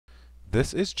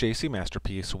This is JC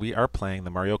Masterpiece. We are playing the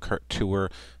Mario Kart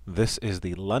Tour. This is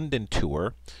the London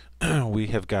Tour. We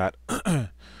have got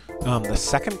the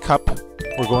second cup.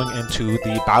 We're going into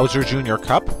the Bowser Jr.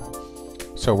 Cup.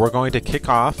 So we're going to kick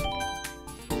off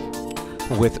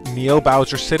with Neo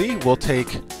Bowser City. We'll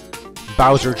take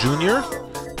Bowser Jr.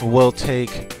 We'll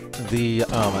take the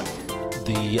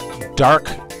Dark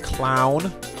Clown,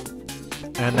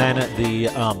 and then the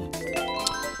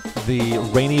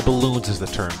Rainy Balloons is the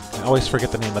turn. I always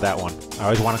forget the name of that one. I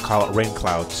always want to call it Rain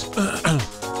Clouds.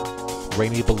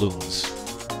 Rainy Balloons.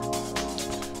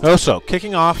 Oh, so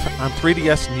kicking off on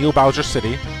 3DS Neo Bowser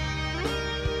City.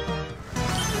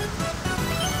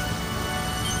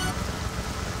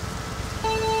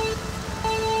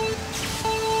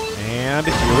 And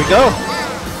here we go.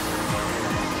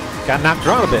 Got knocked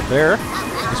around a bit there.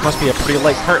 This must be a pretty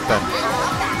light cart then.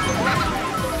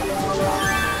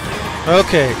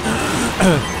 Okay.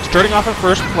 Starting off in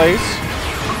first place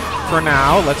for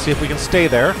now. Let's see if we can stay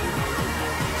there.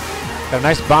 Got a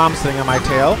nice bomb sitting on my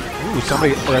tail. Ooh,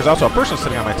 there's also a person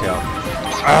sitting on my tail.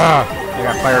 Ah, they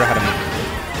got fired ahead of me.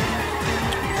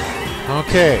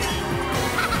 Okay.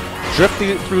 Drift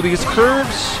through these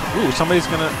curves. Ooh, somebody's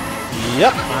gonna...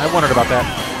 Yep, I wondered about that.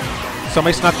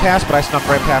 Somebody snuck past, but I snuck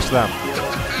right past them.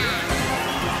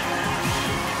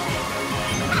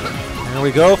 There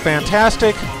we go,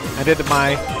 fantastic. I did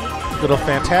my little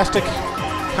fantastic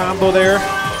combo there.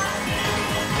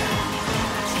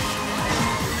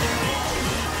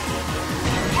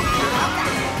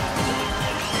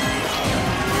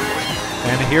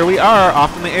 And here we are,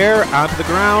 off in the air, onto the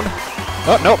ground.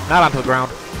 Oh, nope, not onto the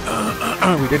ground.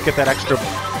 We did get that extra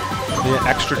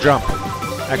jump,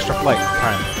 extra flight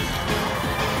time.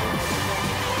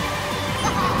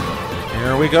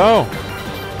 Here we go.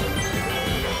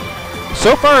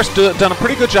 So far, it's done a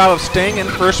pretty good job of staying in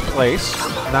first place.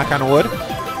 Knock on wood.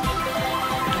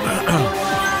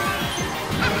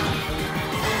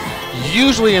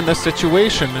 Usually in this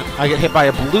situation, I get hit by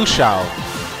a blue shell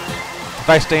if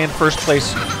I stay in first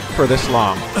place for this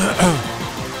long.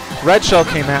 Red shell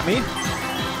came at me.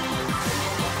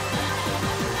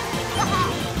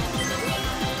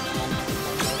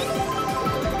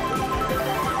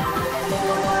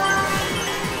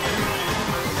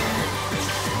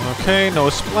 Okay, no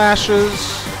splashes.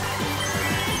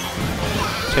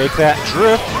 Take that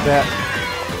drift.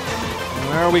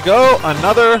 There we go.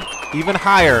 Another even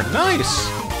higher. Nice.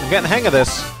 I'm getting the hang of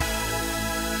this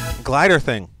glider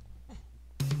thing.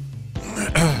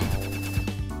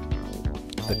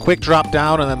 The quick drop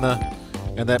down, and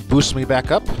that boosts me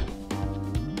back up.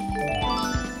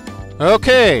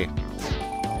 Okay.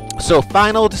 So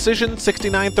final decision,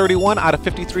 69-31 out of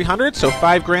 5,300. So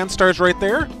 5 grand stars right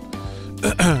there.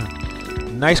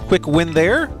 Nice quick win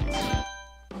there.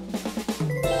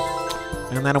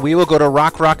 And then we will go to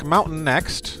Rock Mountain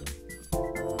next.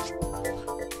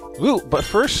 Ooh, but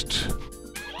first,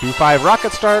 do 5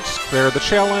 rocket starts, clear the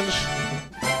challenge.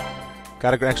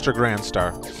 Got an extra grand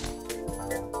star.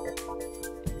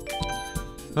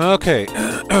 Okay.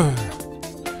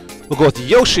 We'll go with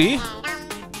Yoshi.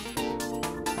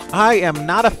 I am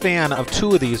not a fan of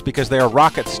 2 of these because they are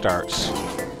rocket starts.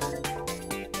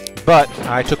 But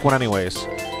I took one anyways.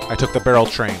 I took the barrel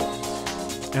train.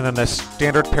 And then the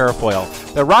standard parafoil.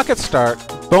 The rocket start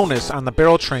bonus on the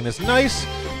barrel train is nice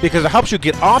because it helps you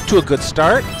get off to a good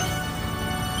start.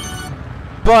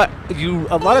 But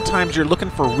a lot of times you're looking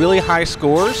for really high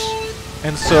scores,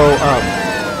 and so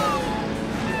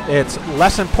it's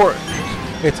less important.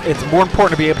 It's more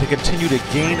important to be able to continue to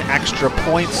gain extra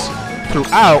points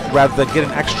throughout rather than get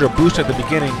an extra boost at the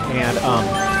beginning and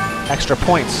extra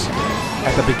points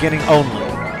at the beginning only.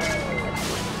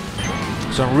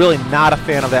 So I'm really not a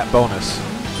fan of that bonus,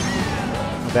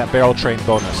 that barrel train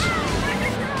bonus.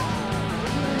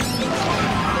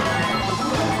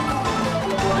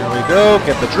 There we go,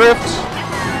 get the drift.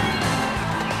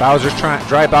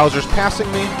 Dry Bowser's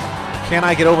passing me. Can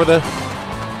I get over the...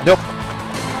 Nope.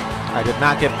 I did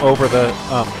not get over the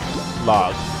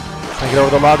log. Can I get over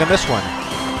the log in this one?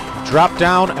 Drop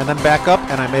down and then back up,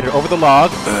 and I made it over the log.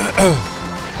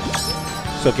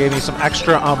 So it gave me some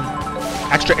extra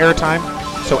air time,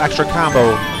 so extra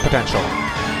combo potential.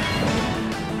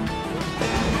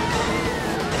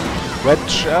 Red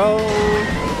shell.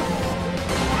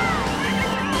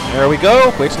 There we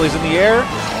go. Wait till he's in the air.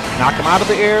 Knock him out of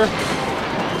the air.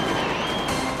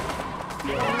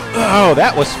 Oh,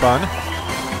 that was fun.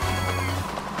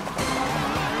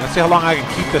 Let's see how long I can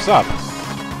keep this up.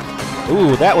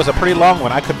 Ooh, that was a pretty long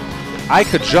one. I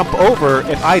could jump over,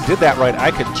 if I did that right,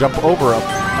 I could jump over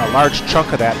a large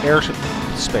chunk of that air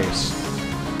space.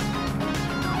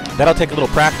 That'll take a little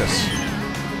practice.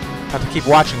 Have to keep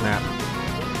watching that.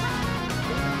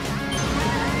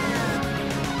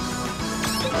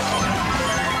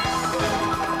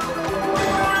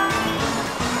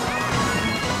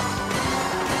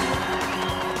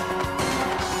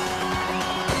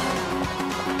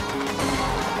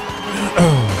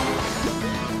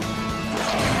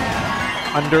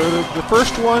 Under the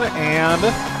first one and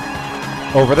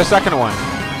over the second one.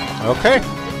 Okay.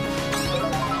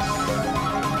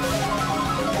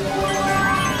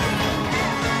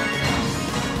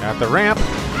 At the ramp.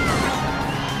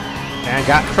 And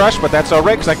got crushed, but that's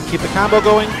alright because I can keep the combo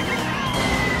going.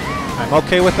 I'm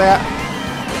okay with that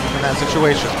in that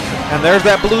situation. And there's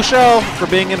that blue shell for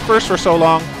being in first for so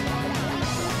long.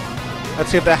 Let's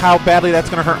see how badly that's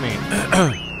going to hurt me.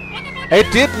 It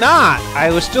did not!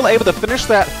 I was still able to finish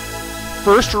that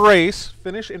first race,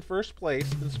 finish in first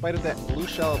place, in spite of that blue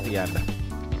shell at the end.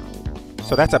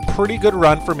 So that's a pretty good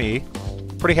run for me.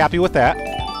 Pretty happy with that.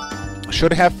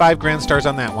 Should have 5 grand stars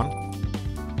on that one.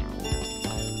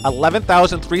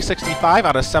 11,365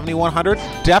 out of 7,100.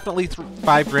 Definitely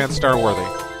 5 grand star worthy.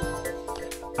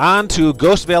 On to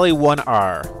Ghost Valley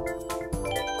 1R.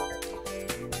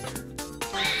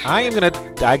 I'm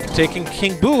taking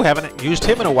King Boo. Haven't used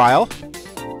him in a while.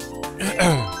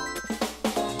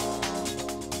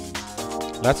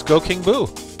 Let's go King Boo.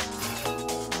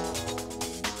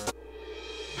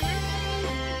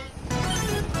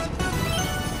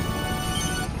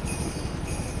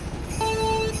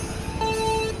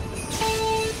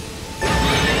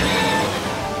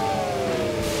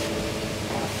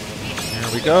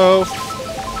 There we go.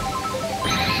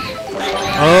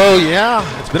 Oh yeah,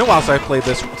 it's been a while since I've played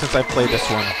this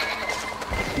one.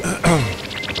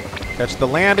 Catch the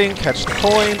landing, catch the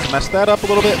coins, mess that up a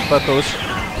little bit, but those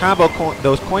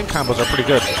coin combos are pretty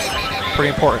good, pretty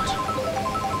important.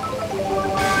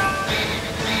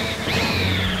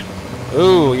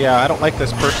 Ooh, yeah, I don't like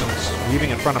this person's weaving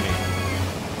in front of me.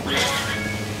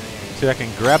 See if I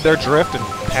can grab their drift and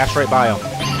pass right by them.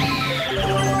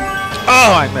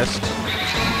 Oh, I missed.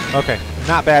 Okay,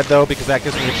 not bad though, because that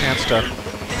gives me a chance to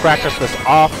practice this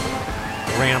off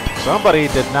ramp. Somebody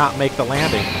did not make the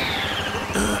landing.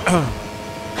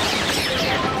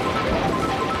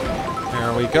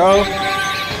 There we go.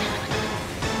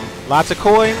 Lots of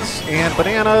coins and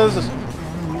bananas,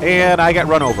 and I got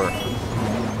run over.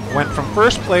 Went from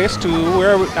first place to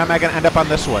where am I going to end up on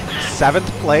this one? 7th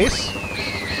place?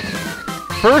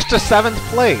 First to 7th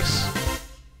place.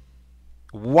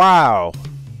 Wow.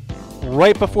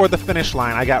 Right before the finish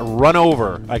line, I got run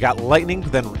over. I got lightning,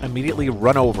 then immediately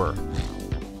run over.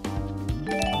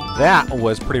 That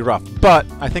was pretty rough, but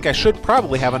I think I should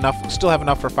probably have enough, still have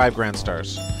enough for 5 grand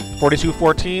stars.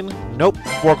 42-14, nope,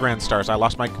 4 grand stars. I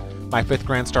lost my 5th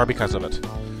grand star because of it.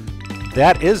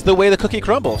 That is the way the cookie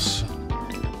crumbles.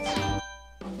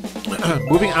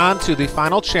 Moving on to the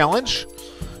final challenge.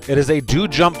 It is a do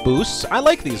jump boost. I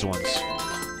like these ones.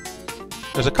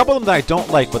 There's a couple of them that I don't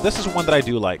like, but this is one that I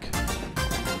do like.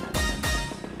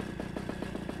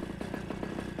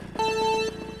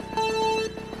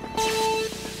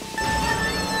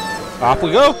 Off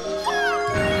we go.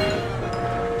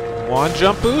 1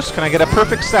 jump boost. Can I get a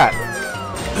perfect set?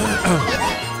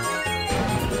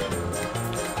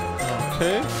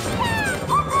 Okay.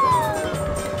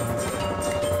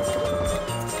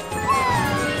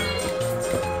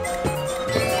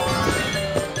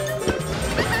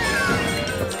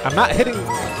 I'm not hitting...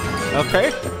 Okay. I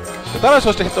thought I was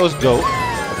supposed to hit those goat.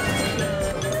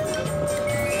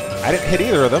 I didn't hit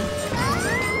either of them.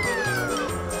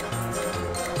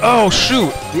 Oh,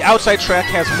 shoot! The outside track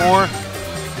has more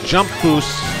jump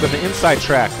boosts than the inside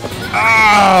track.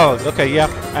 Oh! Okay, yeah.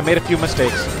 I made a few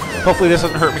mistakes. Hopefully this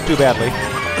doesn't hurt me too badly.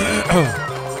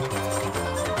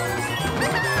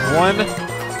 1,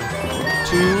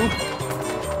 2...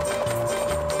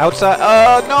 Outside...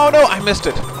 no, I missed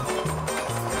it.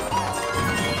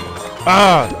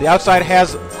 The outside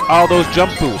has all those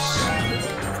jump boosts.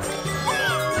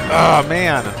 Oh,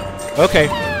 man. Okay.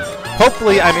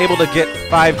 Hopefully I'm able to get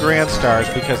 5 grand stars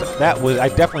because that was... I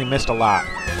definitely missed a lot.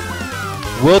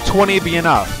 Will 20 be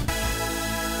enough?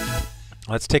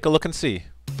 Let's take a look and see.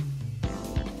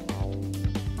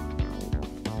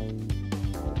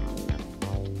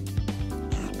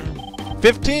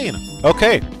 $15.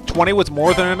 Okay. 20 was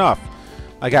more than enough.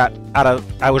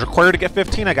 I was required to get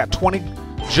 15. I got 20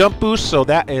 jump boosts, so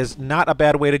that is not a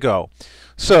bad way to go.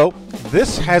 So,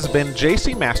 this has been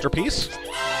JC Masterpiece.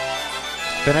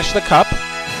 Finish the cup.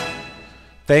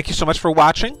 Thank you so much for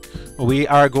watching. We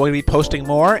are going to be posting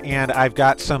more, and I've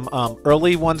got some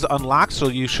early ones unlocked, so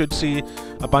you should see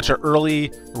a bunch of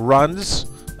early runs.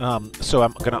 So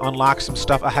I'm going to unlock some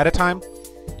stuff ahead of time.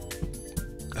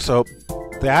 So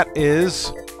that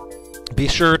is, be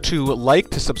sure to like,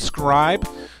 to subscribe,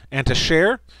 and to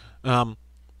share.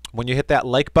 When you hit that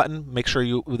like button, make sure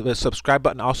you, the subscribe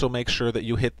button, also make sure that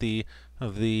you hit the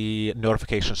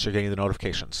notifications so you're getting the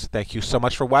notifications. Thank you so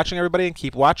much for watching, everybody, and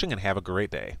keep watching and have a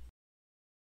great day.